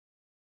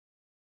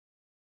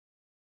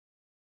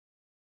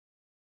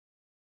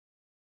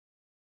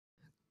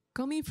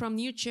Coming from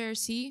New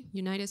Jersey,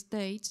 United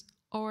States,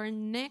 our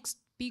next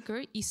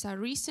speaker is a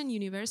recent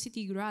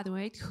university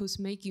graduate who's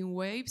making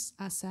waves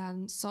as a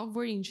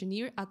software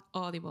engineer at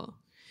Audible.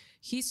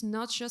 He's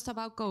not just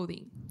about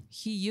coding.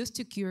 He used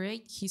to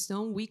curate his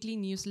own weekly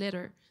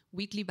newsletter,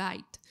 Weekly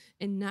Byte,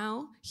 and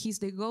now he's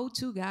the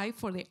go-to guy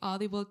for the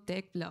Audible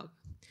tech blog.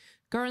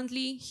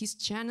 Currently, he's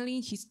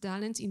channeling his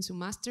talents into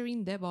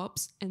mastering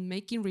DevOps and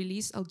making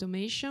release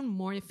automation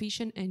more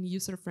efficient and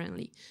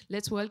user-friendly.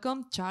 Let's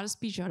welcome Charles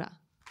Pisciotta.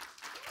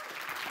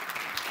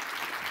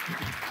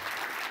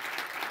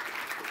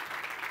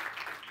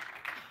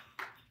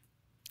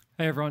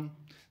 Hey everyone,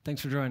 thanks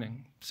for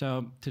joining.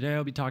 So today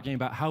I'll be talking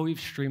about how we've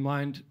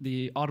streamlined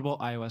the Audible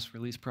iOS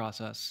release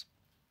process.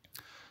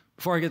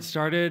 Before I get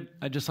started,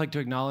 I'd just like to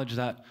acknowledge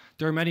that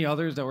there are many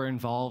others that were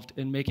involved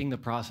in making the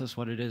process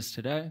what it is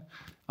today.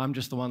 I'm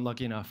just the one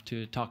lucky enough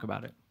to talk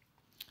about it.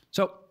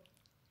 So,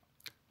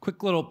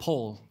 quick little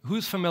poll.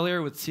 Who's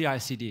familiar with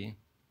CI/CD?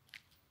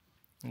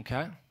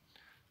 Okay.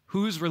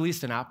 Who's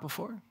released an app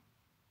before?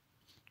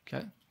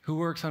 Okay. Who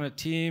works on a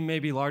team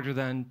maybe larger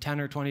than 10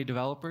 or 20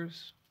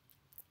 developers?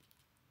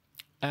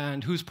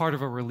 And who's part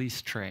of a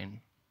release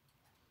train?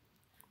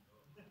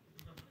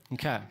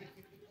 Okay.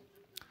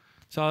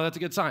 So that's a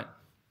good sign.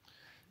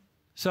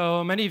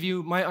 So many of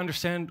you might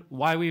understand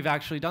why we've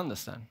actually done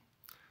this then.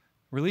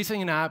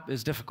 Releasing an app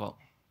is difficult.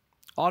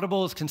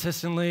 Audible is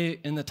consistently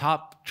in the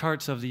top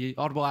charts of the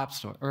Audible App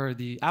Store, or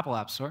the Apple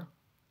App Store.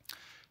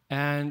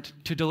 And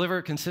to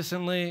deliver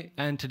consistently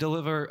and to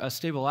deliver a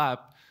stable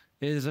app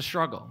is a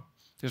struggle.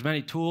 There's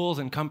many tools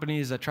and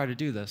companies that try to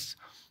do this.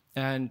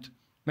 And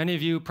many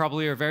of you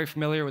probably are very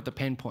familiar with the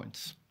pain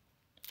points.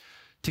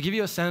 To give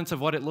you a sense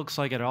of what it looks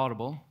like at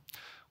Audible,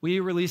 we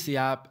release the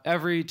app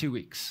every 2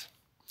 weeks,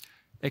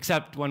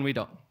 except when we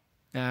don't.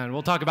 And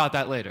we'll talk about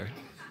that later.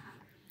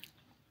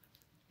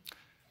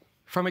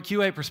 From a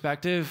QA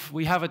perspective,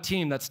 we have a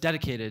team that's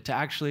dedicated to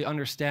actually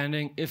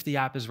understanding if the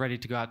app is ready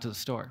to go out to the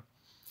store.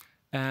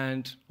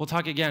 And we'll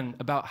talk again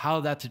about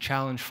how that's a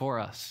challenge for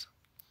us.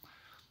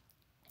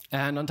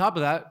 And on top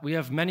of that, we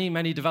have many,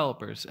 many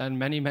developers and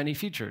many, many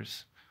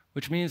features,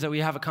 which means that we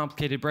have a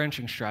complicated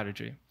branching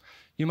strategy.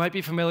 You might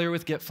be familiar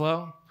with Git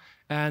flow,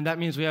 and that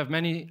means we have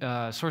many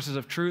sources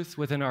of truth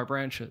within our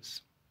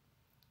branches.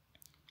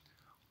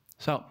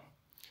 So,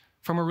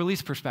 from a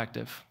release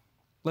perspective,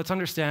 let's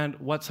understand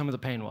what some of the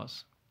pain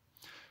was.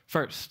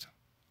 First,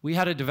 we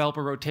had a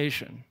developer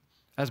rotation.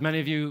 As many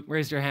of you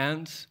raised your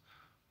hands,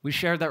 we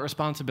shared that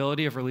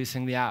responsibility of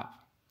releasing the app.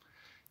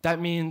 That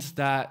means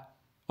that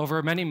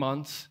over many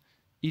months,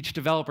 each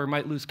developer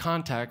might lose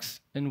context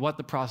in what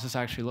the process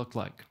actually looked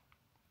like.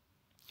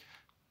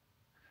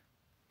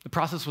 The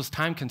process was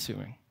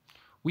time-consuming.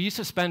 We used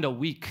to spend a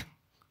week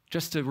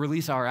just to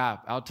release our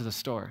app out to the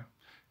store.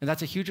 And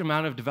that's a huge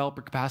amount of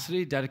developer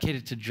capacity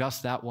dedicated to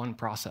just that one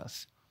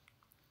process.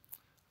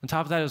 On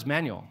top of that, it was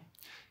manual.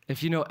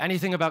 If you know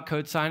anything about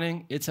code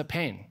signing, it's a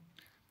pain.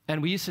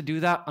 And we used to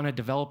do that on a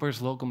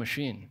developer's local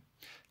machine.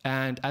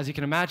 And as you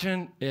can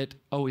imagine, it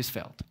always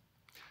failed.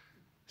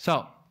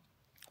 So,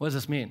 what does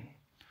this mean?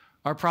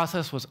 Our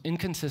process was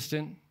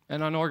inconsistent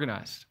and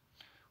unorganized.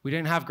 We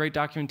didn't have great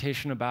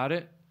documentation about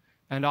it,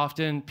 and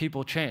often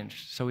people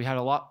changed. So we had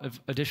a lot of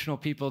additional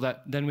people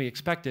than we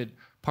expected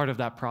part of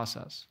that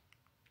process.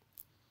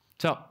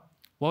 So,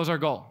 what was our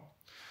goal?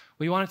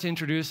 We wanted to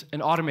introduce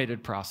an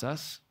automated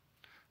process,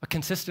 a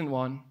consistent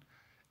one,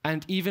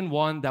 and even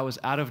one that was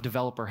out of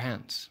developer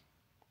hands.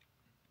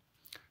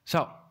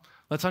 So,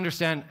 let's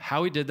understand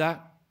how we did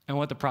that and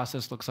what the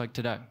process looks like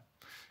today.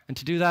 And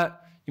to do that,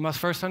 you must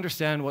first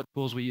understand what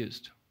tools we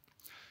used.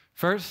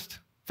 First,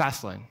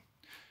 Fastlane.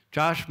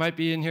 Josh might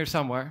be in here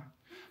somewhere,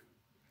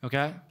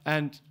 okay?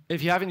 And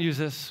if you haven't used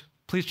this,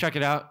 please check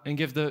it out and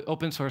give the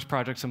open source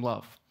project some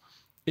love.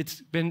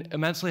 It's been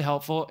immensely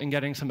helpful in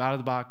getting some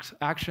out-of-the-box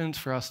actions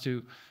for us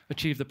to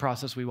achieve the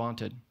process we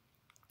wanted.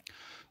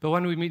 But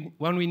when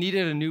we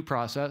needed a new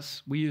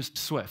process, we used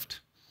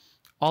Swift.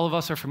 All of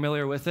us are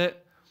familiar with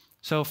it,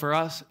 so for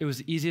us, it was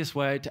the easiest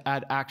way to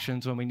add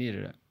actions when we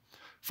needed it.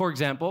 For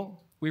example,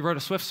 we wrote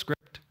a Swift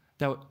script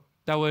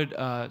that would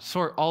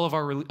sort all of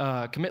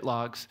our commit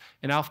logs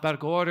in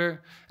alphabetical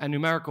order and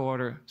numerical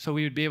order, so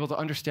we would be able to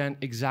understand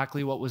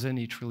exactly what was in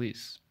each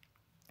release.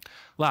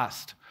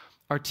 Last,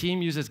 our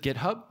team uses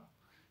GitHub,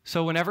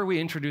 so whenever we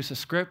introduce a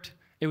script,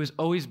 it was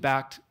always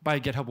backed by a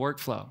GitHub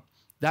workflow.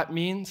 That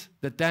means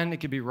that then it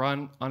could be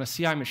run on a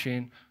CI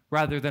machine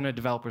rather than a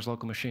developer's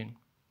local machine.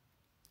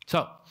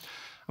 So,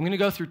 I'm going to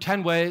go through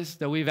 10 ways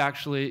that we've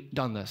actually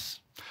done this.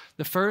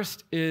 The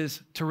first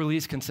is to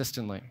release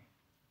consistently.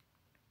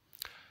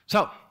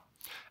 So,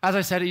 as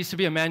I said, it used to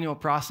be a manual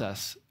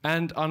process,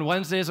 and on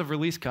Wednesdays of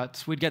release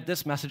cuts, we'd get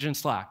this message in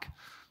Slack: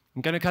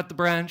 I'm going to cut the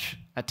branch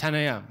at 10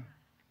 a.m.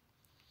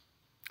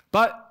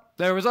 But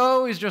there was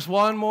always just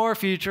one more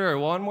feature or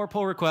one more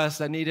pull request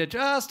that needed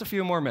just a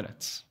few more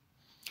minutes.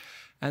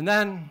 And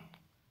then,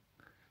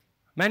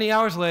 many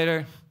hours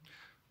later,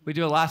 we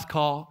do a last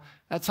call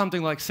at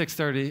something like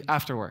 6:30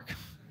 after work.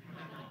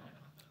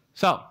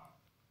 So,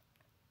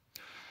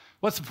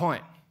 what's the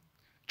point?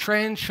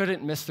 trains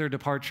shouldn't miss their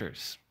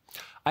departures.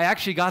 I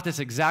actually got this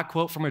exact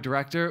quote from a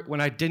director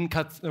when I didn't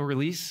cut the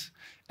release,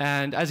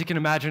 and as you can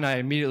imagine, I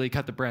immediately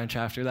cut the branch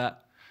after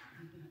that.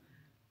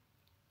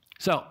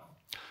 So,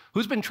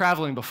 who's been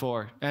traveling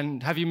before?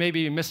 And have you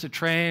maybe missed a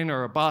train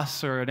or a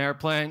bus or an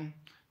airplane?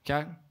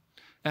 Okay?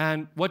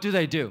 And what do?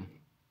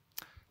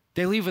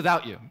 They leave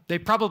without you. They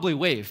probably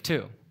wave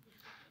too,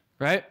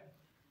 right?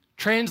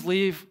 Trains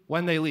leave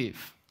when they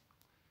leave.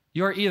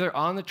 You're either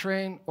on the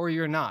train or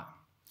you're not.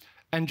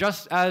 And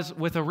just as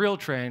with a real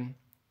train,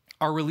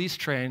 our release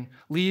train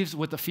leaves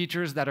with the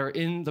features that are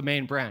in the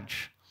main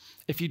branch.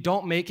 If you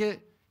don't make it,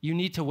 you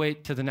need to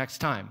wait to the next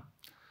time.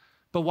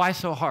 But why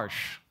so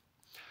harsh?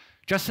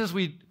 Just as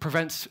we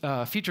prevent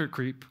feature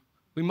creep,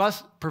 we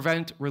must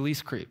prevent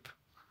release creep.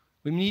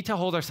 We need to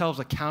hold ourselves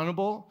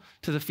accountable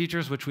to the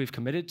features which we've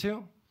committed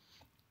to.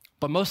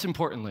 But most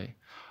importantly,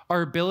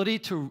 our ability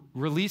to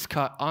release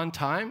cut on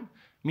time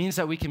means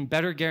that we can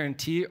better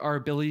guarantee our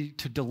ability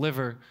to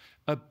deliver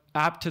an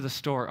app to the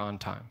store on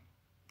time.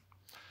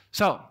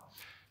 So,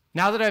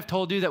 now that I've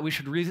told you that we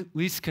should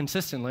release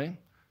consistently,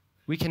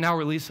 we can now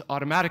release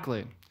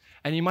automatically.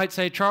 And you might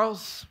say,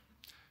 Charles,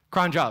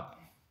 cron job.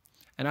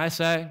 And I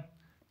say,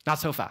 not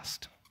so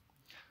fast.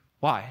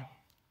 Why?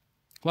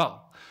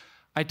 Well,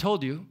 I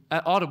told you,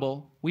 at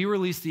Audible, we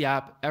release the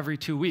app every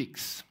 2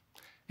 weeks,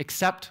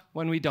 except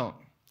when we don't.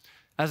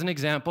 As an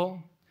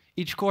example,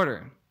 each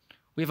quarter,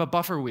 we have a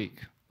buffer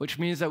week, which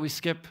means that we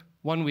skip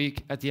 1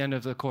 week at the end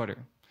of the quarter.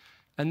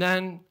 And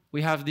then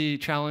we have the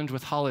challenge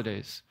with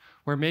holidays,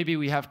 where maybe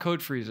we have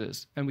code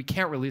freezes and we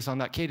can't release on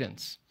that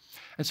cadence.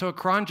 And so a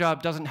cron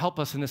job doesn't help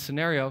us in this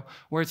scenario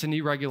where it's an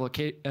irregular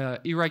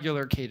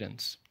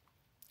cadence.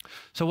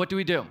 So what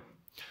do?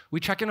 We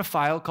check in a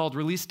file called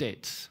release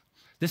dates.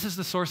 This is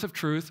the source of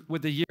truth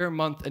with the year,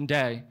 month, and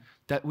day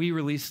that we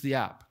release the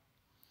app.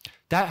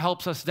 That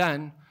helps us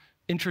then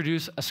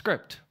introduce a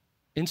script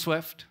in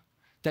Swift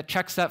that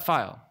checks that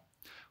file.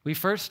 We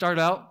first start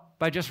out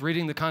by just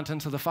reading the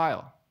contents of the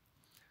file.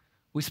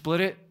 We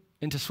split it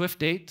into Swift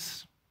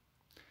dates,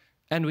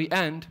 and we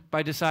end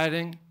by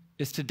deciding,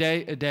 is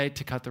today a day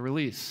to cut the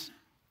release?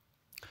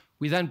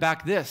 We then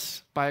back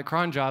this by a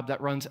cron job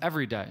that runs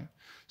every day,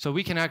 so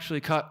we can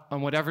actually cut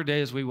on whatever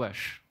days we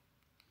wish.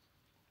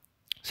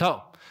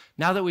 So,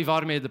 now that we've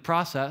automated the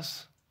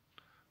process,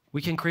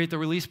 we can create the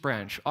release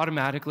branch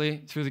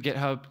automatically through the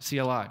GitHub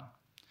CLI.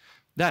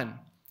 Then,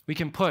 we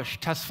can push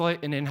test flight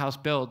and in-house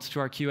builds to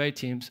our QA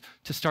teams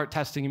to start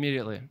testing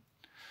immediately.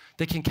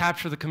 They can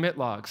capture the commit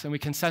logs, and we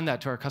can send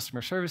that to our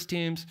customer service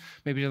teams,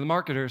 maybe to the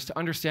marketers, to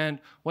understand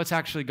what's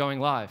actually going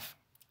live.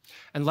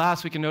 And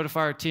last, we can notify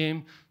our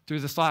team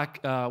through the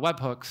Slack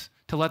webhooks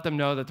to let them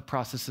know that the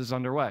process is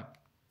underway.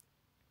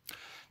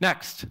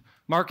 Next,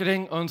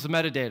 marketing owns the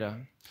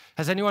metadata.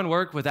 Has anyone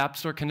worked with App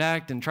Store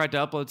Connect and tried to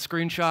upload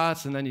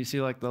screenshots, and then you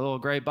see like the little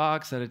gray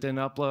box that it didn't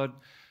upload?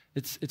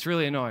 It's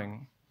really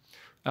annoying.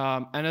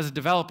 And as a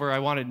developer, I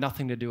wanted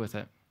nothing to do with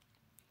it.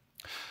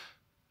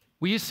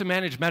 We used to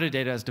manage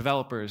metadata as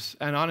developers,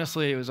 and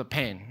honestly, it was a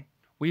pain.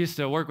 We used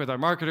to work with our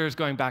marketers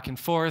going back and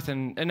forth,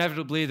 and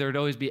inevitably, there would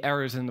always be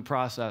errors in the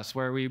process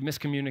where we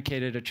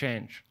miscommunicated a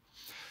change.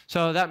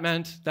 So that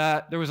meant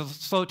that there was a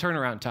slow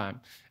turnaround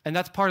time, and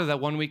that's part of that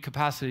 1 week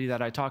capacity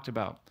that I talked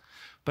about.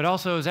 But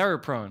also, it was error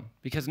prone,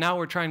 because now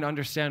we're trying to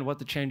understand what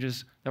the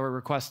changes that were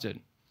requested.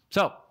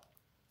 So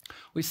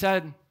we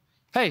said,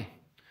 hey,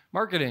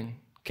 marketing,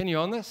 can you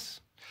own this?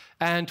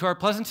 And to our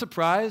pleasant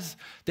surprise,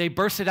 they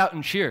bursted out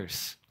in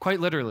cheers,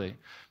 quite literally,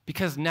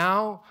 because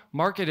now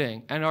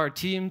marketing and our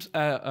teams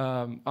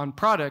on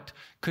product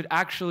could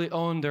actually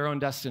own their own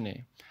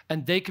destiny,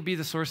 and they could be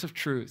the source of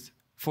truth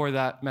for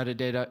that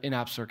metadata in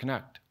App Store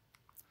Connect.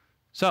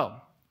 So,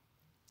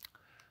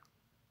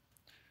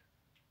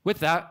 with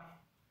that,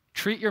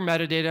 treat your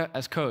metadata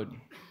as code.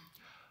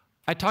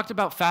 I talked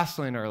about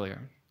Fastlane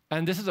earlier,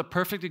 and this is a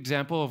perfect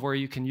example of where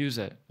you can use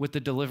it with the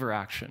deliver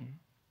action.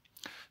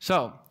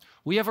 So,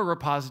 we have a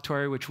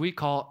repository which we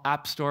call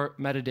App Store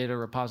Metadata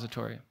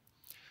Repository.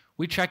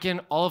 We check in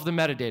all of the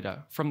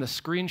metadata, from the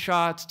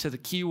screenshots to the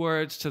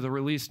keywords to the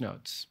release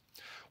notes.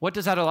 What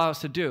does that allow us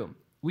to do?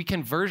 We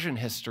can version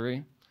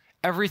history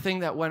everything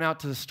that went out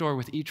to the store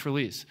with each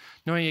release,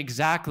 knowing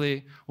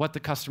exactly what the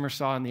customer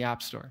saw in the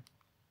App Store.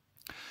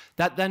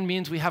 That then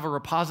means we have a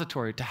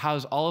repository to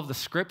house all of the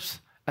scripts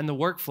and the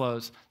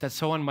workflows that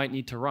someone might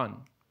need to run.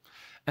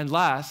 And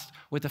last,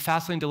 with the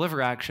Fastlane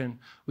Deliver action,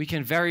 we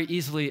can very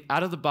easily,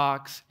 out of the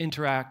box,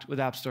 interact with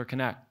App Store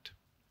Connect.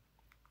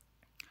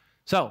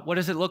 So, what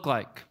does it look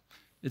like?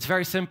 It's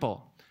very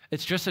simple.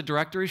 It's just a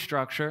directory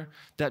structure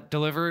that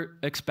Deliver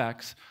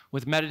expects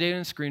with metadata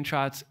and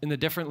screenshots in the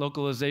different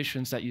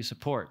localizations that you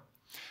support.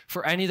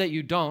 For any that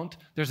you don't,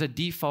 there's a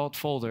default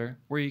folder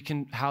where you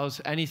can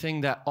house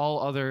anything that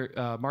all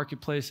other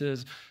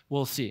marketplaces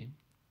will see.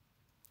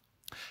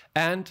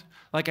 And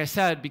like I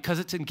said, because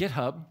it's in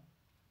GitHub,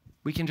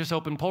 we can just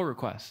open pull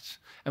requests.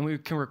 And we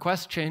can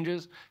request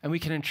changes, and we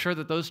can ensure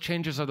that those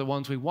changes are the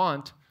ones we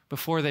want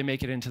before they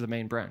make it into the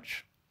main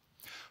branch.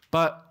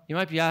 But you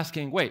might be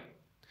asking, wait,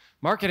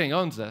 marketing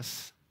owns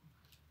this.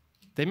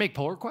 They make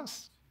pull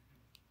requests?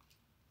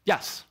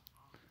 Yes.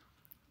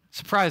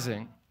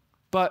 Surprising.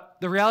 But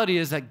the reality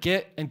is that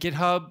Git and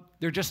GitHub,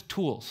 they're just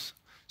tools.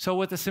 So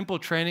with a simple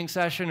training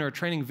session or a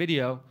training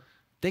video,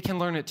 they can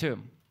learn it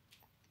too.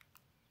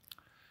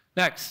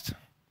 Next,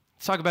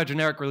 let's talk about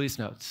generic release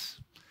notes.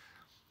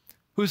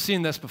 Who's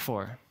seen this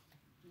before?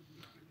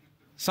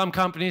 Some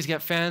companies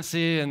get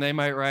fancy and they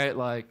might write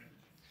like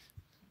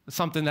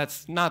something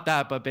that's not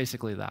that, but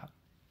basically that.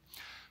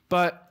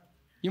 But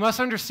you must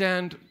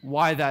understand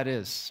why that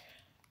is.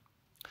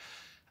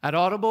 At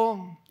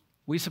Audible,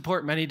 we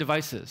support many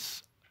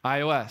devices: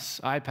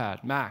 iOS,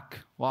 iPad, Mac,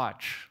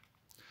 Watch,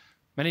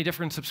 many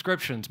different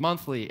subscriptions,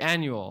 monthly,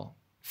 annual,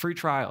 free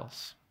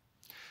trials,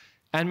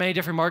 and many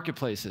different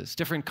marketplaces,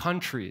 different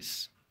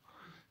countries.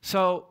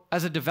 So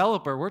as a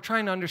developer, we're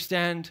trying to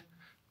understand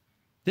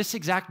this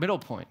exact middle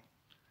point,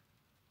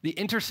 the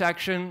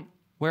intersection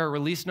where a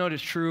release note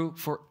is true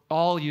for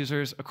all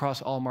users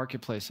across all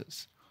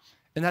marketplaces.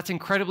 And that's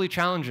incredibly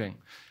challenging,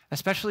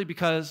 especially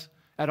because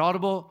at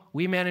Audible,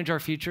 we manage our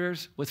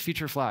features with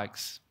feature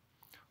flags.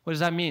 What does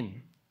that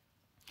mean?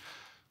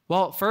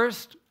 Well,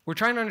 first, we're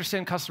trying to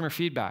understand customer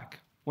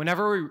feedback.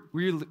 Whenever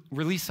we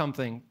release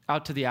something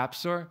out to the App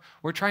Store,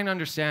 we're trying to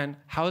understand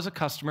how is a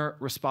customer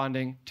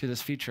responding to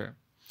this feature.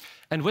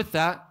 And with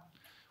that,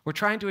 we're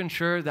trying to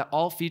ensure that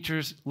all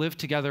features live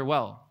together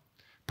well.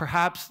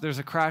 Perhaps there's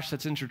a crash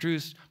that's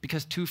introduced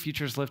because two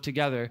features live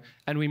together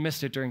and we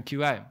missed it during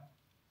QA.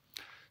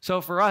 So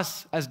for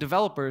us as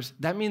developers,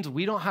 that means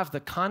we don't have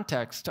the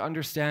context to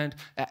understand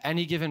at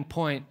any given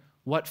point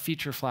what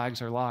feature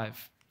flags are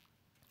live.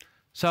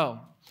 So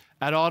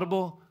at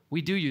Audible,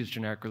 we do use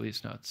generic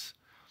release notes.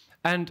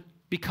 And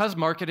because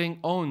marketing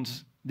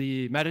owns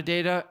the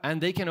metadata and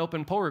they can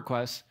open pull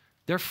requests,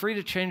 they're free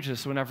to change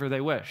this whenever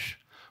they wish.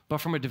 But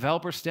from a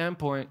developer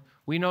standpoint,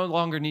 we no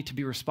longer need to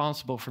be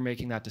responsible for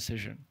making that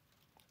decision.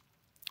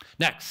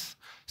 Next,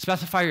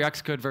 specify your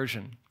Xcode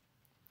version.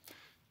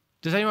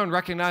 Does anyone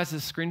recognize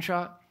this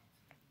screenshot?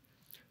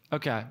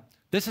 Okay,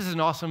 this is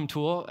an awesome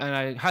tool, and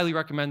I highly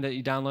recommend that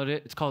you download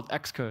it. It's called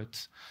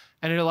Xcodes,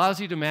 and it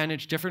allows you to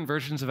manage different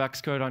versions of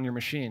Xcode on your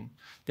machine.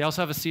 They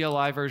also have a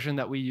CLI version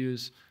that we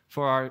use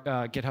for our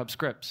GitHub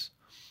scripts.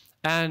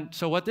 And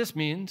so what this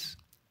means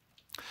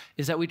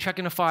is that we check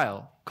in a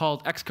file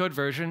called Xcode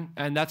version,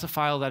 and that's a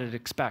file that it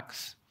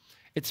expects.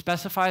 It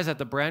specifies at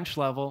the branch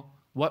level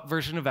what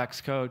version of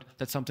Xcode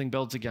that something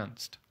builds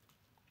against.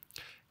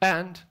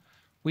 And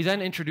we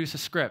then introduce a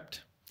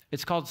script.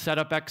 It's called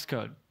setup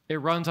Xcode.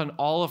 It runs on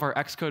all of our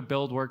Xcode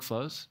build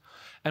workflows.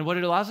 And what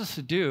it allows us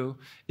to do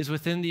is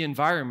within the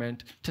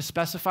environment to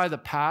specify the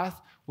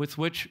path with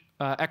which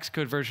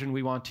Xcode version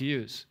we want to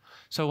use.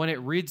 So when it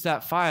reads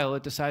that file,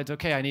 it decides,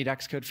 okay, I need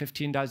Xcode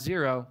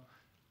 15.0,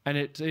 and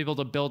it's able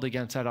to build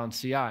against that on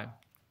CI.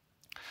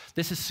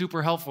 This is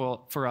super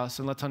helpful for us,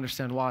 and let's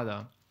understand why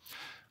though.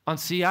 On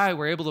CI,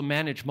 we're able to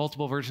manage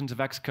multiple versions of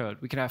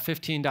Xcode. We can have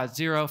 15.0,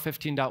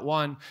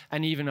 15.1,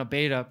 and even a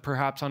beta,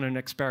 perhaps on an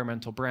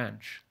experimental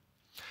branch.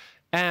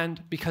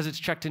 And because it's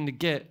checked into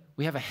Git,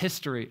 we have a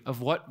history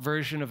of what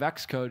version of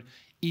Xcode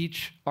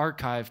each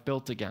archive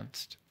built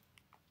against.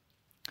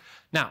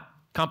 Now,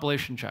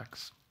 compilation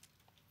checks.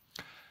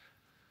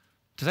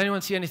 Does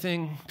anyone see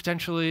anything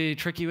potentially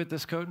tricky with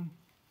this code?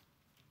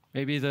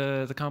 Maybe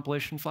the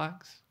compilation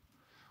flags?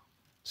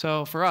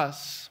 So for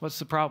us, what's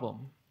the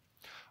problem?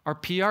 Our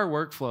PR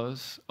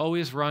workflows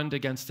always run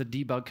against the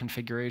debug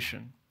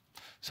configuration.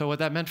 So what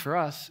that meant for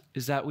us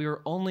is that we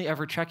were only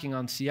ever checking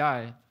on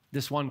CI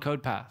this one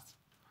code path.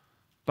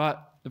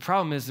 But the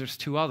problem is there's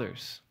two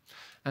others.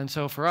 And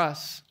so for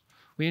us,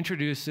 we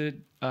introduced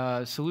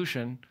a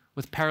solution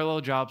with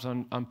parallel jobs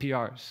on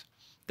PRs.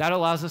 That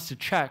allows us to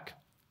check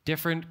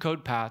different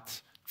code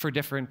paths for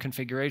different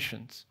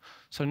configurations.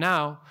 So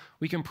now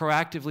we can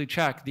proactively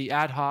check the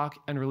ad hoc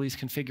and release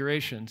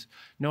configurations,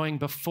 knowing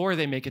before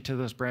they make it to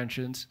those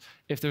branches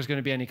if there's going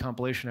to be any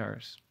compilation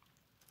errors.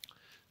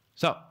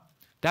 So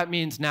that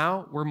means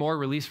now we're more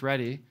release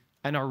ready,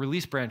 and our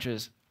release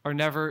branches are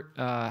never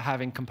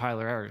having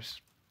compiler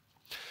errors.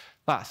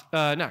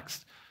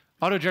 Next,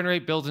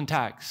 auto-generate builds and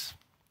tags.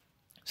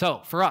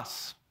 So for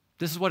us,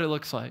 this is what it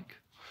looks like.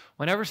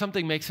 Whenever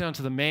something makes it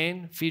onto the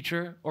main,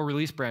 feature, or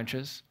release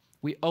branches,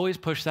 we always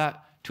push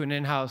that to an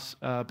in-house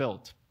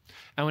build.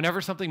 And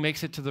whenever something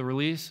makes it to the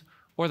release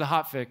or the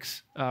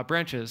hotfix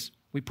branches,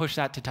 we push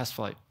that to test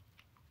flight.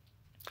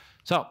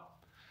 So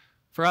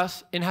for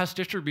us, in-house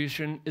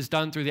distribution is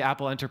done through the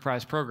Apple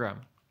Enterprise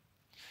program.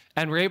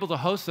 And we're able to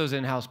host those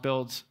in-house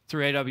builds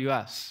through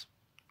AWS.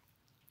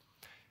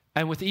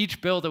 And with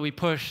each build that we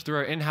push through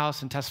our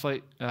in-house and test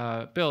flight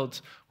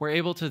builds, we're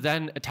able to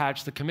then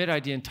attach the commit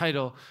ID and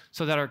title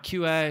so that our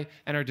QA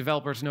and our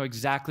developers know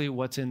exactly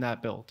what's in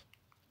that build.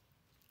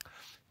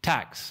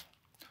 Tags.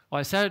 Well,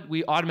 I said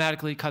we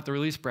automatically cut the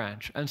release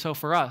branch. And so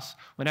for us,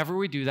 whenever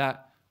we do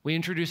that, we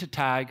introduce a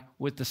tag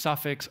with the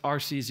suffix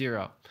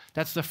RC0.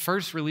 That's the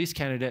first release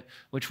candidate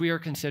which we are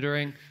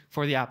considering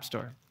for the App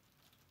Store.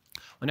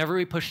 Whenever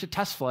we push to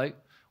test flight,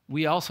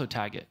 we also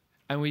tag it.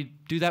 And we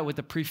do that with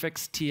the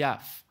prefix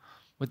TF.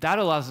 What that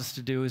allows us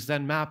to do is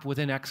then map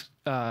within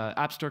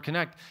App Store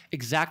Connect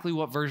exactly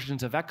what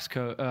versions of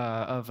Xcode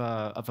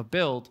of a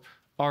build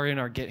are in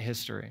our Git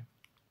history.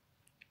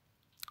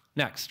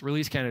 Next,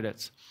 release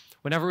candidates.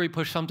 Whenever we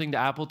push something to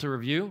Apple to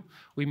review,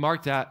 we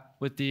mark that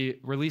with the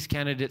release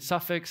candidate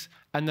suffix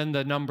and then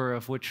the number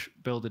of which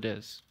build it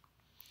is.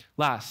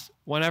 Last,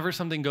 whenever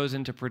something goes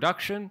into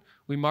production,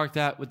 we mark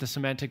that with the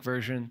semantic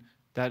version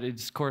that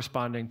is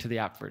corresponding to the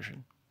app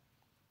version.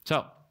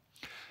 So,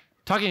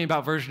 talking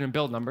about version and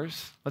build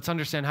numbers, let's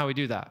understand how we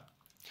do that.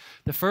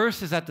 The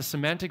first is that the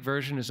semantic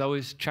version is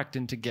always checked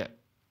into Git,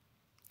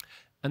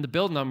 and the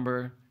build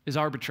number is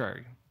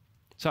arbitrary.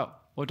 So,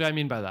 what do I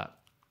mean by that?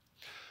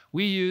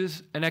 We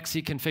use an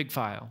xcconfig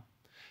file,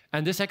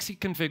 and this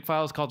xcconfig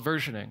file is called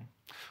versioning.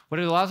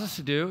 What it allows us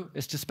to do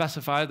is to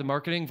specify the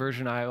marketing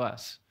version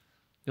iOS.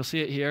 You'll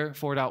see it here,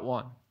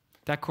 4.1.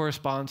 That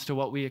corresponds to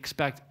what we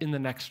expect in the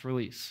next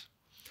release.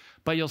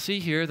 But you'll see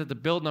here that the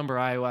build number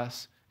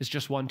iOS is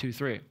just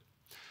 123.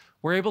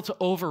 We're able to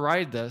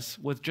override this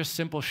with just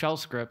simple shell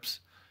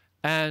scripts.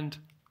 And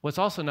what's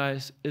also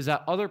nice is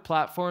that other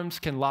platforms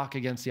can lock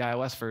against the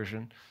iOS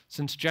version,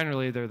 since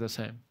generally they're the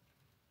same.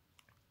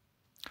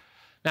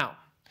 Now,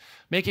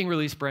 making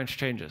release branch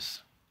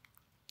changes.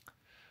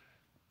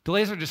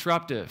 Delays are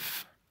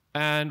disruptive.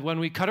 And when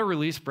we cut a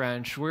release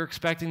branch, we're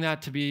expecting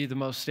that to be the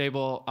most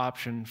stable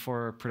option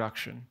for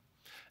production.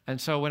 And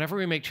so whenever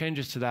we make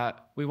changes to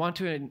that, we want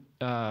to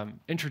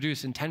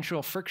introduce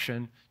intentional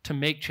friction to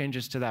make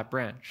changes to that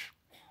branch.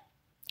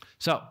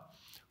 So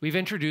we've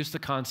introduced the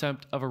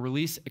concept of a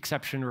release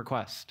exception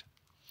request.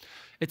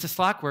 It's a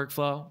Slack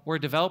workflow where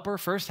a developer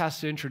first has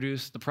to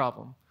introduce the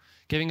problem,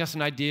 giving us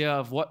an idea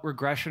of what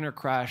regression or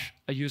crash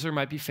a user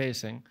might be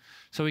facing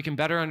so we can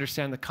better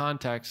understand the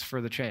context for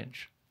the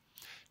change.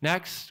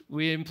 Next,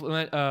 we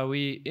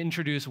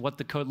introduce what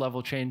the code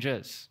level change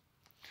is.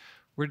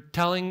 We're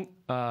telling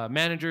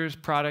managers,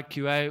 product,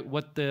 QA,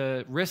 what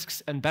the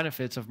risks and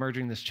benefits of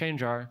merging this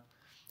change are.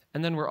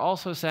 And then we're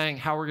also saying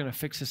how we're going to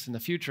fix this in the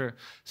future,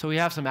 so we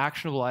have some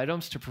actionable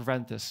items to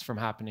prevent this from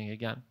happening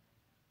again.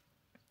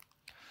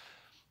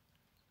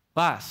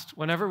 Last,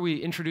 whenever we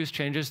introduce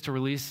changes to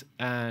release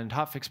and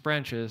hotfix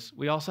branches,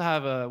 we also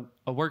have a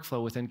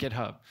workflow within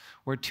GitHub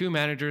where two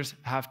managers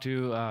have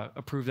to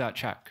approve that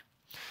check.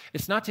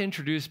 It's not to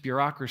introduce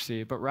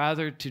bureaucracy, but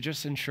rather to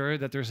just ensure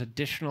that there's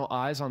additional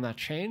eyes on that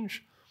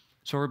change.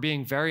 So we're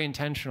being very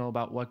intentional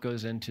about what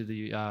goes into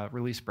the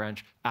release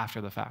branch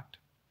after the fact.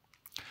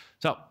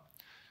 So,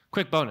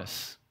 quick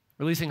bonus,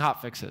 releasing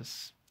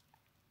hotfixes.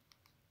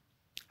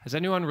 Has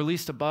anyone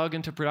released a bug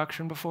into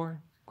production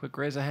before? Quick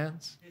raise of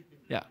hands.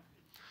 Yeah.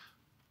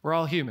 We're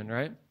all human,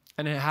 right?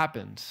 And it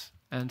happens.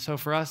 And so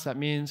for us, that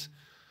means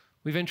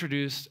we've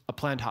introduced a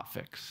planned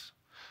hotfix.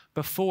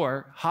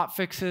 Before,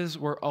 hotfixes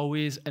were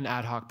always an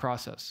ad hoc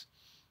process.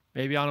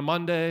 Maybe on a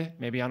Monday,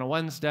 maybe on a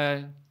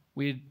Wednesday,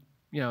 we'd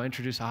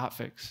introduce a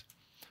hotfix.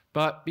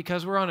 But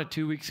because we're on a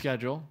 2-week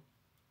schedule,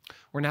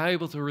 we're now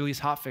able to release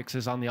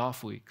hotfixes on the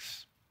off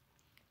weeks.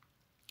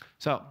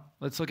 So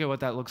let's look at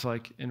what that looks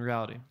like in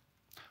reality.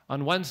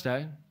 On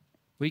Wednesday,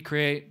 we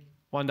create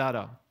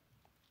 1.0.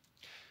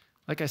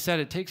 Like I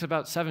said, it takes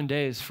about 7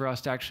 days for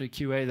us to actually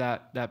QA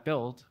that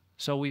build.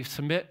 So we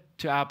submit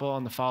to Apple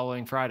on the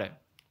following Friday.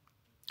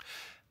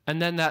 And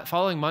then that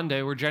following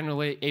Monday, we're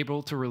generally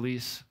able to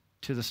release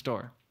to the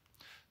store.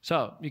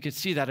 So you can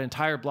see that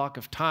entire block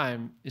of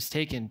time is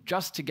taken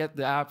just to get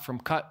the app from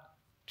cut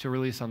to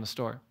release on the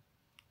store.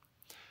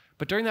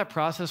 But during that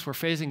process, we're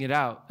phasing it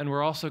out, and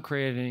we're also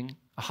creating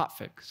a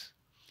hotfix.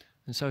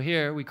 And so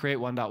here we create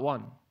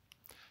 1.1.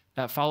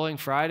 That following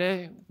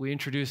Friday, we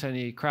introduce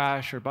any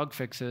crash or bug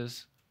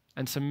fixes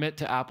and submit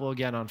to Apple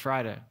again on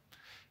Friday.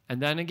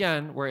 And then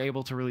again, we're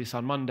able to release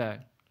on Monday.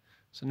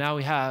 So now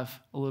we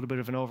have a little bit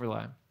of an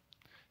overlay.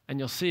 And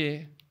you'll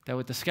see that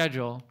with the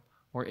schedule,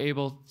 we're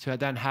able to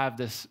then have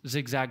this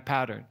zigzag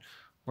pattern,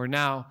 where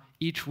now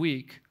each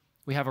week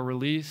we have a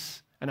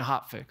release and a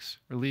hotfix,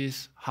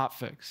 release,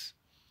 hotfix.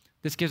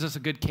 This gives us a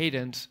good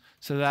cadence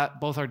so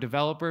that both our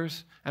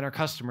developers and our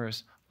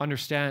customers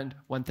understand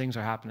when things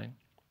are happening.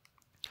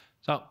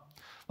 So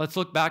let's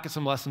look back at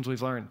some lessons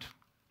we've learned.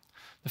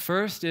 The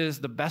first is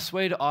the best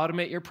way to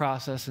automate your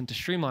process and to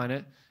streamline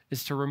it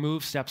is to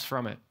remove steps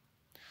from it.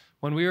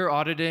 When we were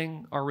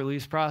auditing our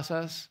release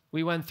process,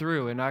 we went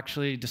through and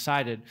actually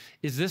decided,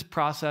 is this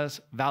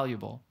process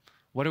valuable?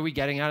 What are we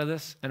getting out of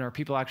this? And are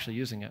people actually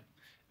using it?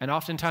 And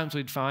oftentimes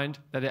we'd find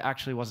that it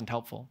actually wasn't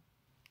helpful.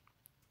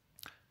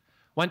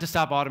 When to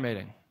stop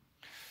automating.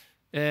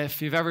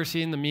 If you've ever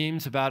seen the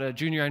memes about a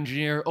junior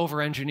engineer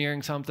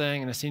over-engineering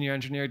something and a senior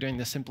engineer doing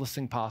the simplest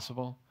thing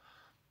possible,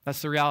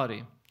 that's the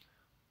reality.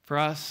 For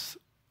us,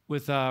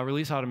 with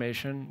release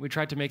automation, we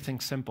tried to make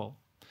things simple.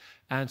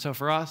 And so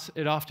for us,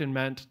 it often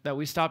meant that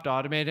we stopped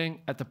automating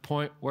at the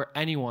point where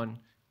anyone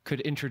could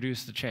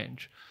introduce the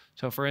change.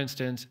 So for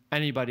instance,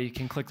 anybody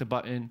can click the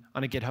button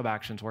on a GitHub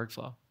Actions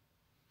workflow.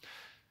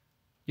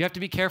 You have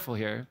to be careful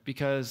here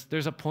because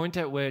there's a point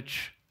at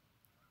which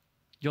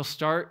you'll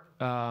start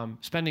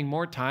spending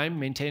more time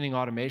maintaining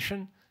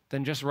automation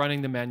than just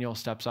running the manual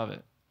steps of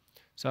it.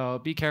 So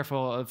be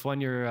careful of when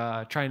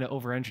you're trying to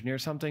over-engineer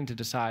something to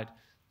decide,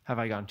 have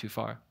I gone too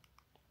far?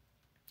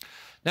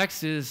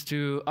 Next is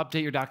to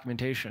update your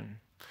documentation.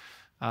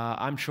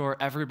 I'm sure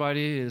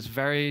everybody is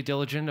very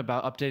diligent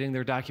about updating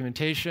their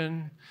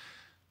documentation,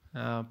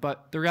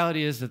 but the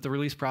reality is that the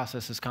release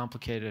process is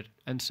complicated.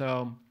 And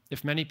so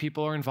if many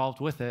people are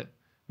involved with it,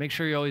 make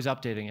sure you're always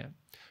updating it.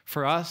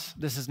 For us,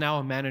 this is now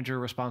a manager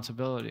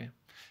responsibility.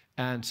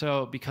 And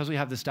so because we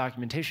have this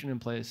documentation in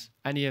place,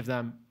 any of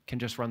them can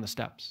just run the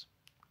steps.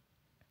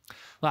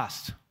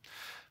 Last,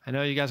 I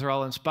know you guys are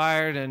all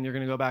inspired and you're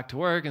going to go back to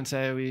work and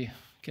say we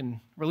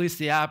can release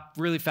the app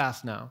really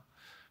fast now.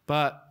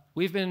 But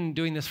we've been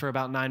doing this for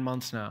about 9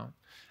 months now.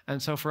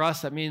 And so for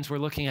us, that means we're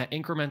looking at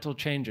incremental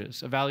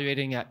changes,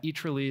 evaluating at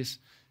each release,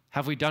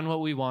 have we done what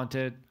we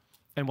wanted,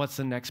 and what's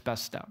the next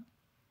best step?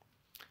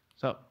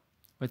 So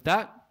with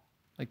that,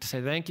 I'd like to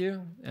say thank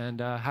you, and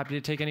happy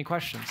to take any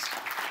questions.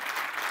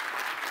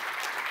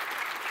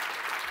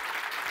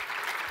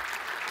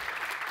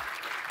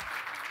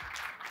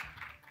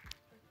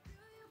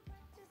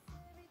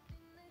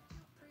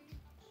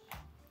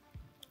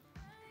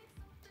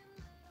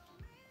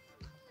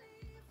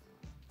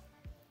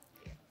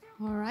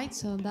 All right,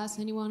 so does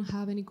anyone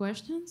have any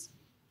questions?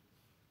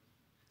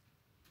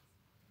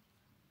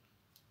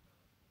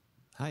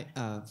 Hi,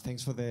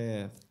 thanks for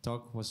the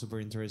talk. It was super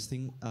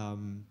interesting.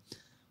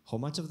 How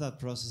much of that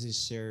process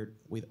is shared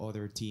with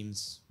other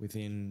teams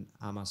within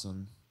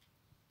Amazon?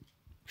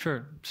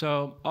 Sure.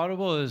 So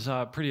Audible is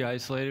pretty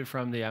isolated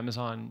from the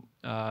Amazon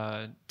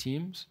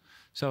teams.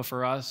 So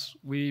for us,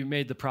 we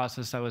made the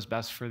process that was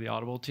best for the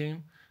Audible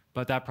team,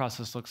 but that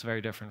process looks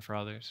very different for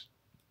others.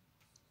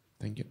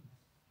 Thank you.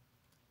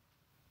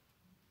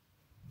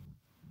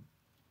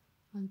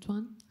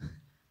 Antoine?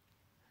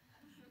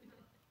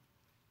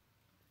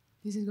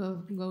 This is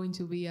going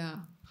to be a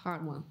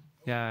hard one.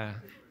 Yeah.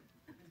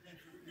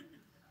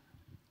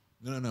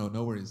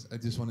 No worries. I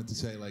just wanted to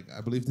say, like,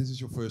 I believe this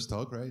is your first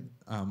talk, right?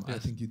 Yes. I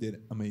think you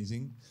did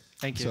amazing.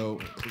 Thank you. So,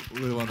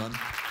 really well done.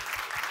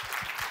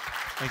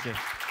 Thank you.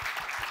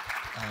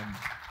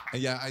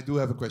 And yeah, I do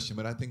have a question,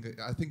 but I think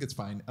it's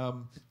fine.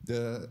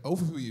 The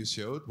overview you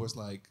showed was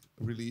like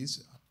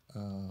release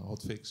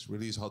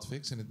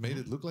hotfix, and it made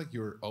it look like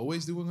you're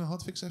always doing a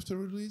hotfix after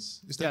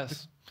release. Is that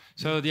Yes.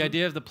 So the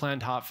idea of the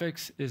planned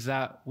hotfix is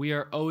that we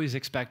are always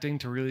expecting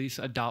to release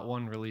a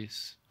 .1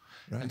 release.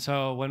 right? And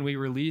so when we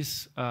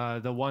release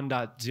the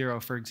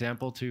 1.0, for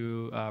example,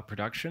 to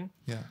production,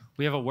 Yeah,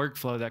 we have a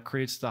workflow that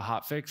creates the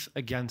hotfix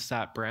against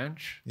that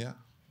branch. yeah,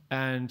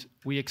 And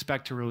we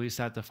expect to release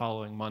that the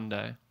following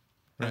Monday.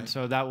 Right. And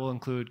so that will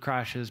include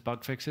crashes,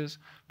 bug fixes.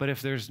 But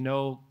if there's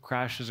no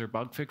crashes or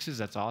bug fixes,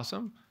 that's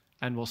awesome.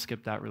 And we'll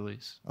skip that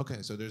release.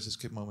 Okay, so there's a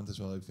skip moment as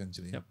well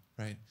eventually. Yep.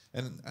 Right.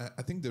 And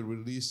I think the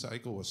release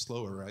cycle was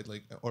slower, right?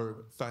 Like,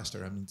 or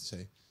faster, I mean to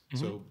say.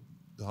 So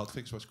the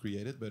hotfix was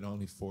created, but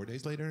only 4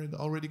 days later it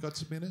already got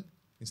submitted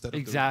instead of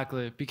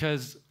Exactly,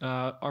 because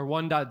our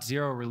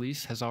 1.0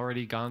 release has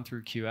already gone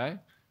through QA.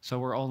 So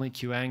we're only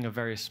QAing a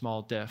very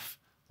small diff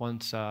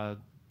once the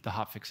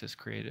hotfix is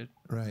created.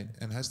 Right.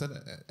 And has that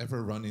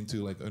ever run into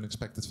like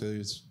unexpected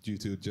failures due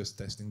to just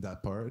testing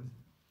that part?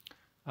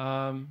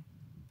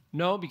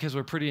 No, because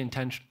we're pretty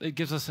intentional. It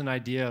gives us an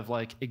idea of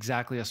like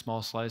exactly a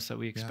small slice that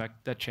we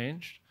expect that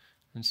changed.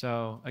 And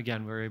so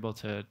again, we're able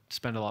to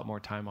spend a lot more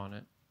time on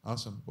it.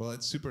 Awesome. Well,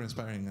 it's super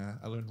inspiring.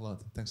 I learned a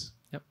lot. Thanks.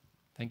 Yep.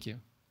 Thank you.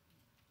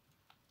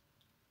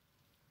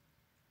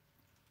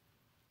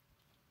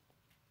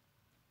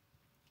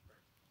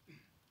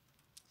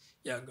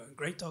 Yeah,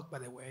 great talk, by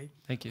the way.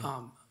 Thank you.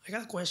 I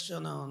got a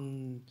question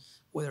on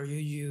whether you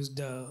use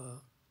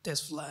the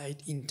test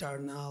flight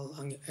internal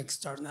and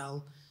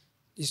external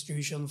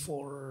distribution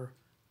for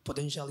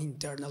potential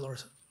internal or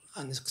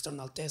and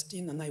external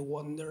testing, and I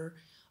wonder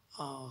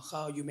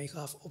how you may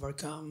have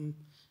overcome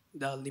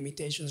the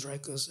limitations,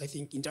 right? Because I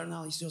think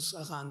internal is just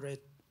 100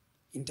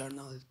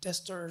 internal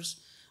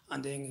testers,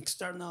 and then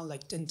external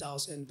like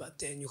 10,000, but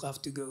then you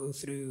have to go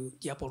through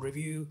the Apple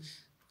review.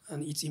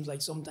 And it seems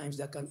like sometimes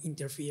that can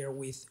interfere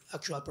with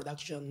actual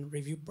production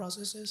review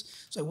processes.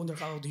 So I wonder,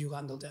 how do you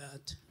handle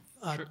that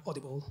at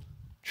Audible?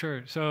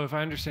 Sure. So if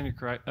I understand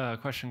your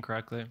question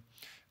correctly,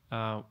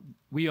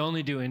 we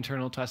only do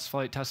internal test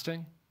flight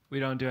testing. We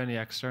don't do any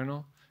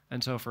external.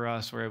 And so for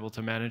us, we're able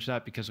to manage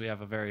that because we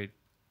have a very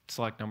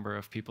select number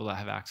of people that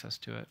have access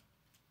to it.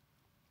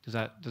 Does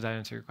that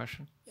answer your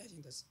question? Yeah,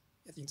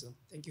 I think so.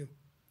 Thank you.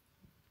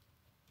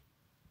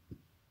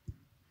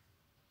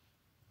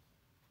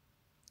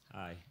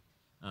 Hi.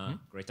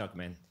 Great talk,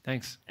 man.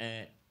 Thanks.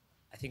 I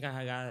think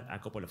I got a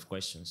couple of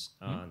questions.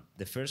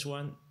 The first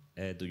one,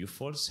 do you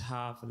folks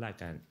have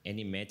like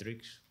any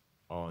metrics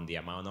on the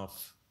amount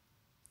of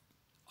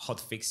hot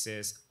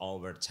fixes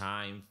over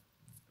time,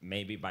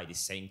 maybe by the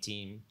same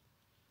team?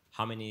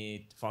 How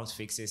many hot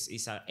fixes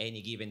is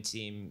any given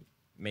team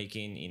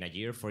making in a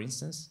year, for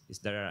instance? Is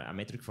there a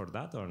metric for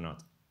that or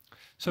not?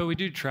 So we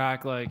do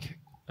track like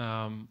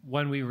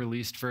when we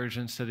released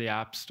versions to the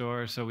App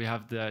Store. So we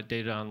have the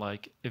data on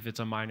like if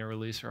it's a minor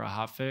release or a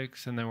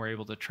hotfix, and then we're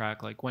able to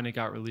track like when it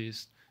got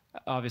released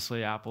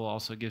Obviously, Apple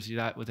also gives you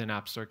that within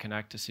App Store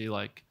Connect to see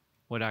like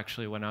what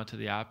actually went out to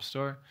the App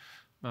Store.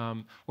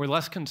 We're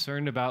less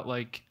concerned about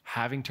like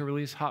having to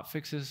release hot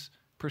fixes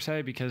per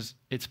se because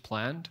it's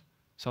planned.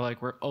 So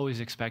like we're always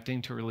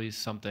expecting to release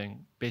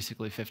something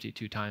basically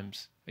 52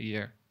 times a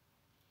year.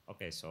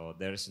 Okay, so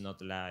there's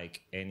not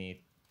like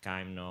any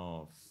kind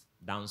of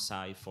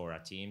downside for a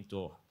team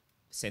to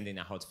send in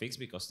a hotfix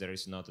because there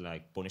is not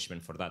like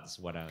punishment for that. Is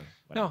what I.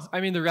 No,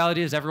 I mean the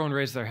reality is everyone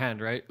raised their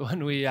hand, right?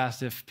 When we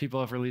asked if people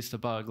have released a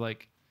bug,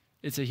 like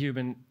it's a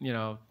human,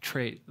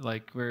 trait.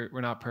 Like we're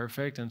not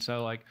perfect, and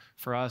so like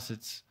for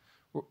us,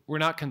 we're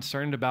not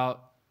concerned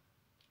about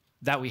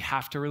that we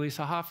have to release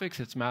a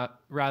hotfix. It's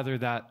rather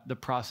that the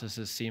process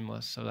is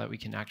seamless so that we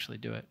can actually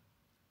do it.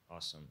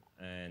 Awesome.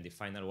 And the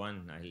final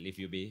one, I'll leave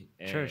you be.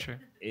 Sure.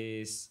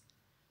 Is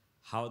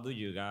how do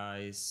you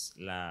guys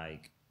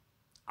like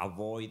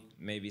avoid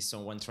maybe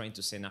someone trying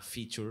to send a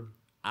feature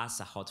as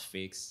a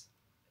hotfix,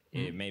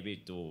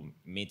 maybe to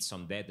meet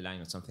some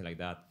deadline or something like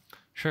that?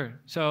 Sure.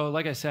 So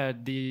like I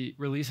said, the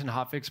release and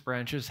hotfix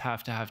branches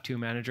have to have 2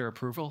 manager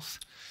approvals.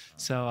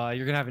 So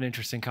you're going to have an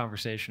interesting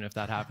conversation if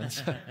that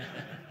happens.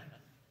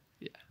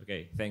 Yeah.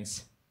 Okay,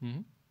 thanks.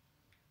 Mm-hmm.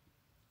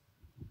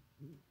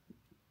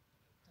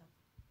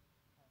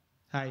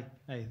 Hi,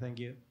 thank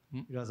you.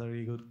 It was a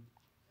really good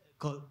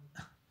call.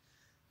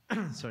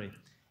 Sorry.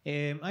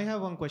 I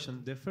have one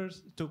question. The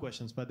first 2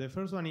 questions, but the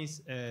first one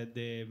is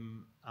the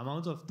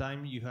amount of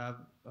time you have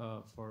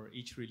for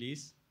each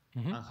release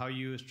and how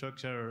you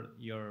structure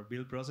your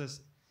build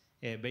process.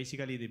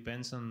 Basically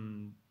depends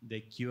on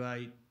the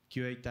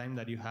QA time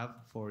that you have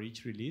for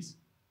each release.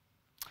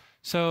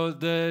 So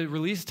the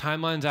release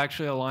timelines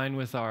actually align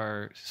with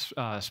our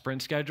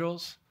sprint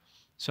schedules.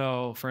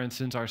 So for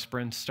instance, our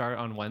sprints start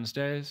on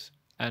Wednesdays.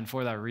 And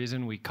for that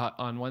reason, we cut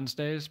on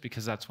Wednesdays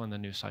because that's when the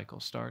new cycle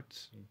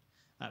starts.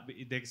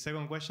 The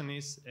second question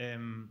is,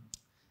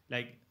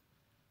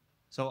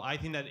 so I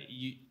think that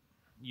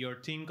your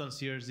team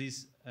considers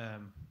this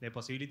the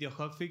possibility of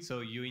hotfix, so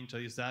you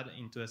introduce that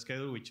into a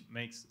schedule, which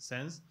makes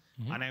sense.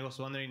 And I was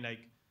wondering,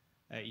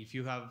 if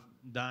you have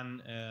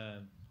done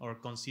or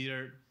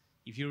considered,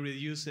 if you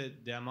reduce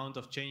the amount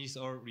of changes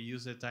or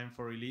reduce the time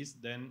for release,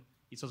 then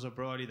it's also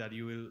probably that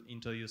you will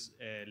introduce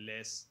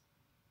less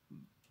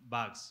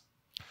bugs.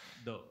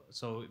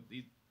 So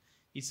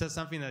is that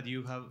something that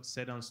you have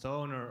set on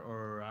stone,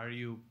 or are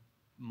you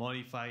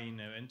modifying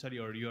eventually,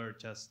 or you are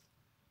just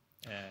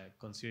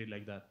consider it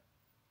like that?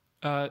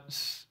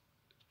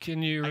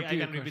 Can you repeat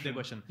I can repeat the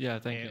question. Yeah,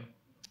 thank you.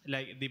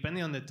 Like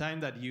depending on the time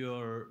that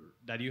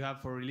you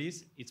have for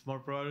release, it's more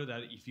probable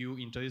that if you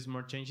introduce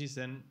more changes,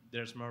 then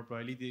there's more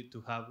probability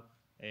to have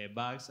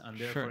bugs and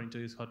therefore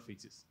introduce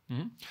hotfixes.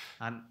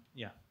 And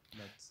yeah,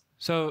 that's.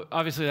 So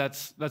obviously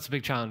that's a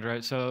big challenge,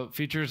 right? So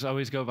features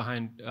always go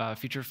behind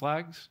feature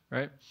flags,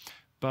 right?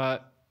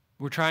 But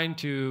we're trying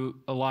to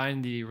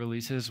align the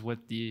releases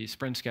with the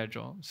sprint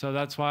schedule. So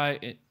that's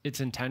why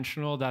it's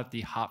intentional that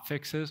the hot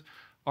fixes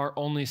are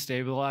only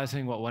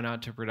stabilizing what went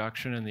out to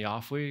production in the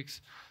off weeks,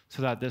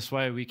 so that this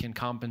way we can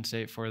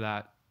compensate for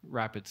that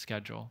rapid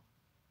schedule.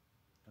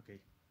 Okay.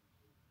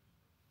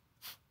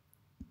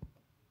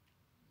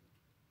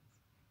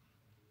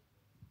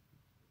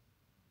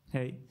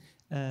 Hey.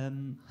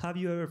 Have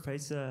you ever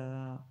faced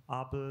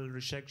Apple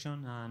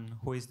rejection, and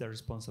who is the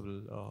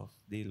responsible of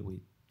deal with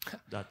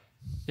that?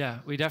 Yeah,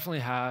 we definitely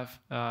have.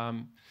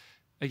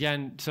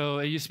 Again, so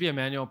it used to be a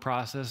manual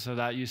process, so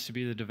that used to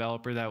be the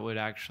developer that would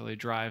actually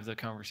drive the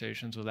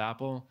conversations with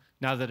Apple.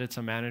 Now that it's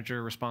a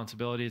manager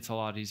responsibility, it's a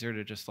lot easier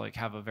to just like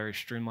have a very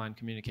streamlined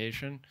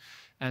communication.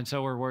 And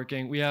so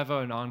we have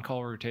an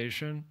on-call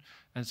rotation.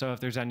 And so if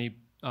there's any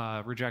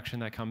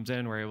rejection that comes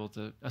in, we're able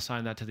to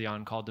assign that to the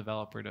on-call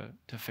developer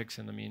to fix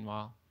in the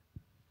meanwhile.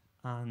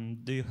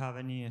 And do you have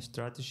any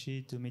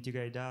strategy to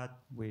mitigate that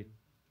with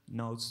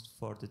notes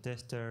for the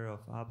tester of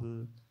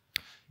Apple?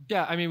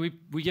 Yeah, I mean,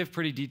 we give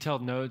pretty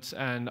detailed notes,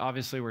 and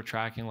obviously we're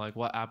tracking like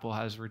what Apple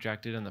has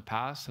rejected in the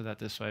past, so that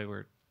this way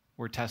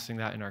we're testing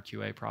that in our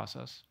QA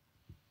process.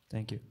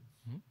 Thank you.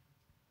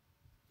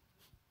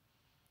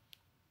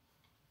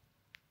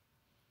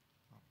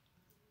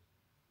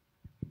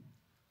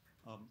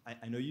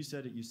 I know you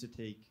said it used to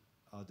take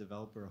a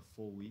developer a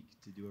full week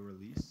to do a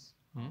release.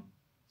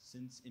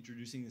 Since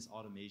introducing this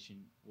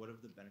automation, what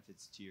have the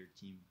benefits to your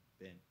team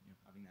been,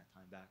 having that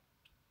time back?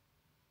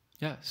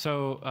 Yeah,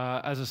 so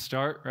as a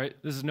start, right,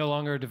 this is no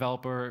longer a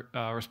developer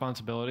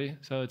responsibility.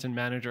 So it's in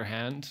manager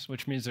hands,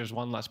 which means there's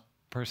one less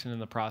person in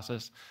the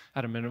process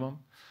at a minimum.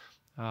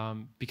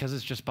 Because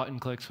it's just button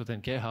clicks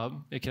within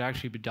GitHub, it can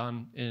actually be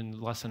done in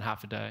less than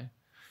half a day.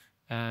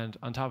 And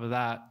on top of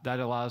that, that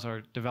allows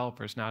our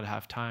developers now to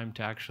have time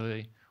to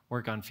actually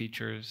work on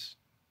features,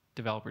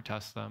 developer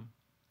test them.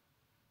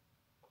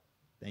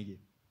 Thank you.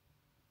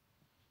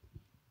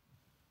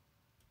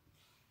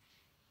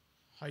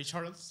 Hi,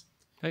 Charles.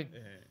 Hey.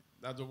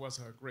 That was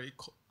a great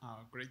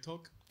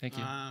talk. Thank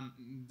you.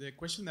 The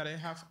question that I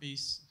have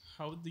is,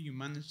 how do you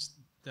manage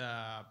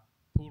the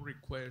pull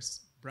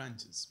request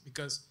branches?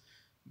 Because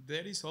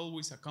there is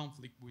always a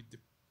conflict with the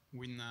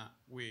when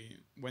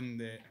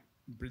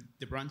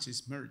the branch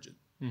is merged,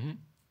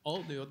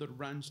 all the other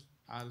branch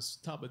are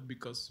stopped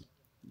because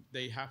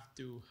they have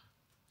to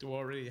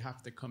already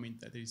have the commit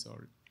that is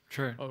already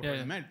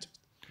merged.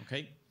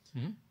 Okay,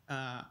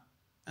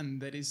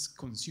 and that is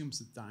consumes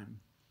the time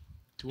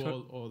to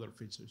all other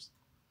features.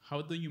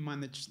 How do you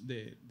manage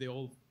the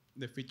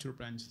feature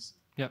branches?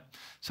 Yeah.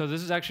 So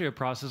this is actually a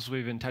process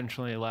we've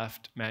intentionally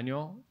left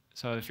manual.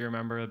 So if you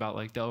remember about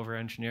like the over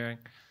engineering,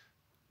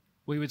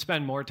 we would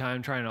spend more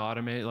time trying to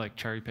automate like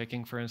cherry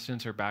picking, for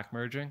instance, or back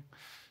merging.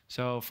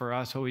 So for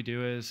us, what we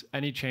do is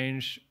any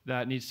change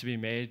that needs to be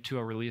made to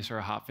a release or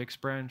a hotfix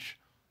branch,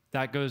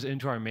 that goes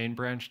into our main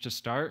branch to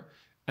start.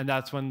 And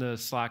that's when the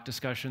Slack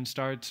discussion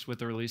starts with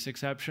the release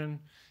exception.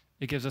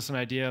 It gives us an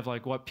idea of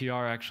like what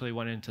PR actually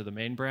went into the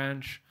main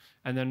branch.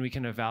 And then we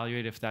can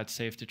evaluate if that's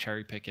safe to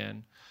cherry pick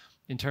in.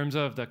 In terms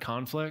of the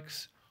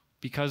conflicts,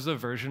 because the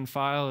version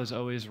file is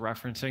always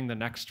referencing the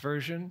next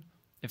version,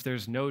 if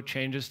there's no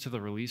changes to the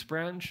release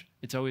branch,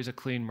 it's always a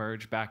clean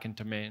merge back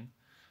into main.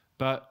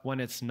 But when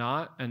it's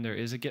not, and there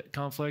is a Git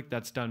conflict,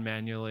 that's done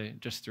manually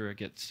just through a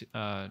Git,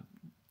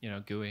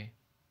 GUI.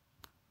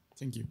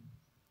 Thank you.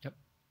 Yep.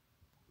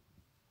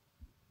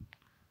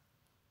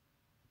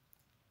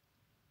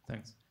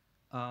 Thanks.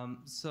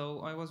 So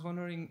I was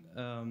wondering,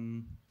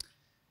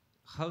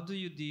 how do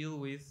you deal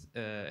with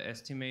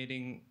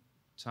estimating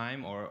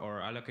time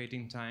or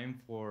allocating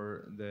time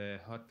for the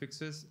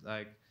hotfixes?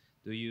 Like,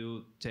 do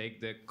you take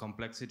the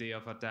complexity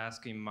of a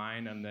task in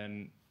mind and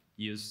then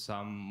use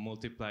some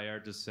multiplier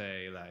to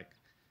say like,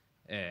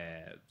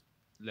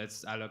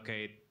 let's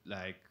allocate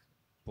like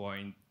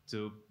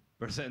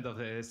 0.2% of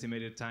the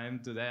estimated time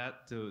to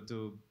that,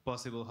 to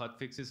possible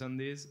hotfixes on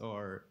this,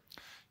 or?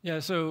 Yeah,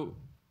 so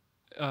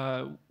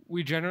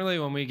we generally,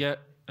 when we get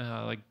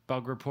like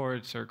bug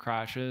reports or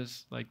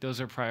crashes, like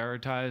those are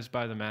prioritized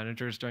by the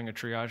managers during a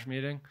triage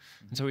meeting.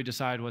 And so we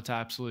decide what's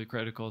absolutely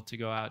critical to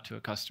go out to a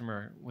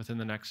customer within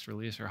the next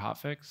release or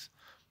hotfix.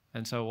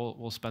 And so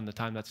we'll spend the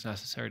time that's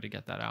necessary to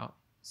get that out.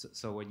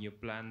 So when you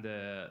plan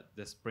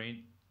the sprint,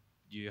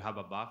 you have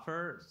a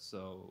buffer,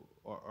 so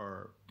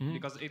or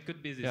because it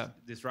could be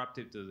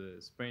disruptive to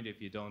the sprint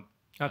if you don't.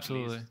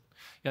 Absolutely.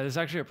 Yeah, there's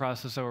actually a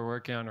process that we're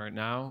working on right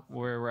now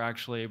where we're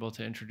actually able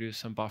to introduce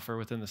some buffer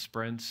within the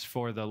sprints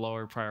for the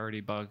lower priority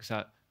bugs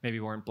that maybe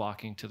weren't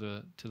blocking to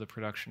the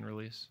production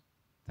release.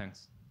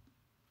 Thanks.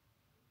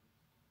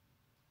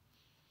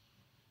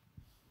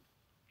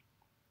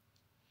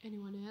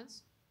 Anyone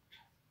else?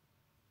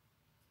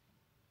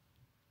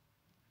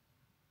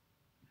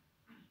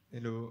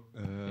 Hello,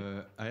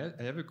 I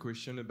have a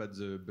question about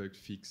the bug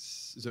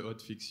fix, the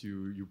hotfix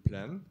you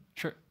plan.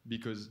 Sure.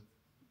 Because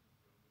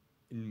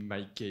in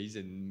my case,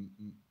 and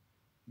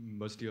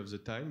mostly of the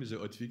time, the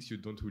hotfix, you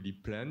don't really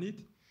plan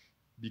it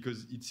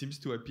because it seems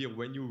to appear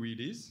when you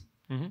release,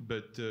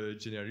 but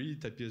generally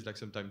it appears like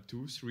sometime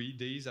 2-3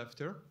 days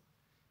after.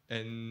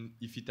 And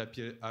if it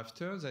appears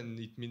after, then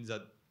it means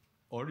that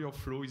all your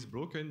flow is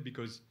broken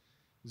because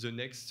the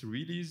next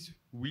release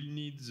will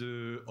need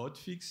the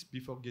hotfix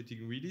before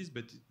getting released,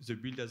 but the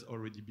build has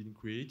already been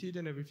created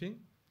and everything.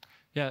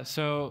 Yeah,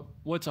 so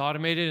what's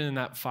automated in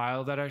that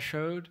file that I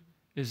showed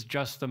is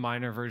just the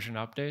minor version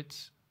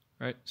updates,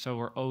 right? So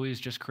we're always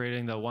just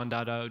creating the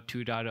 1.0,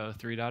 2.0,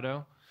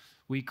 3.0.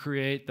 We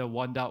create the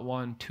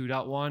 1.1,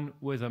 2.1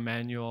 with a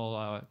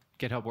manual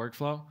GitHub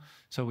workflow.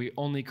 So we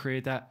only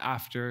create that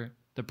after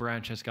the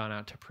branch has gone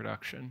out to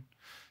production.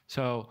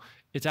 So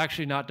it's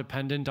actually not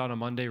dependent on a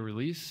Monday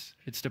release.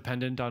 It's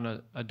dependent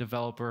on a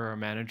developer or a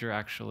manager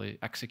actually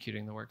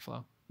executing the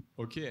workflow.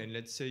 Okay, and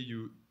let's say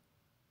you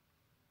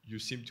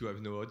seem to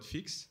have no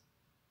hotfix.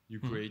 You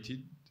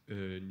created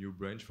a new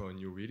branch for a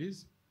new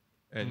release,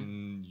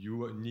 and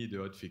you need a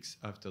hotfix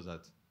after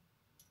that.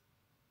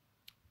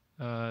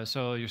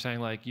 So you're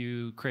saying like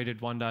you created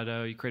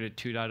 1.0, you created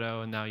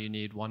 2.0, and now you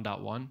need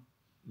 1.1?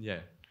 Yeah.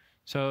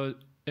 So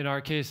in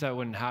our case, that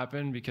wouldn't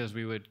happen because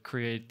we would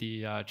create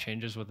the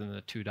changes within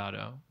the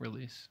 2.0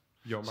 release.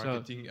 Your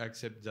marketing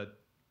accepts that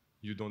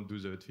you don't do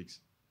the hotfix.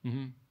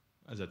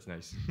 That's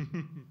nice.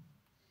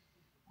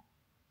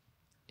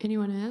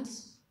 Anyone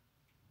else?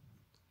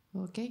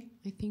 Okay,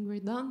 I think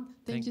we're done.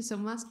 Thank you so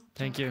much.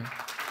 Thank you.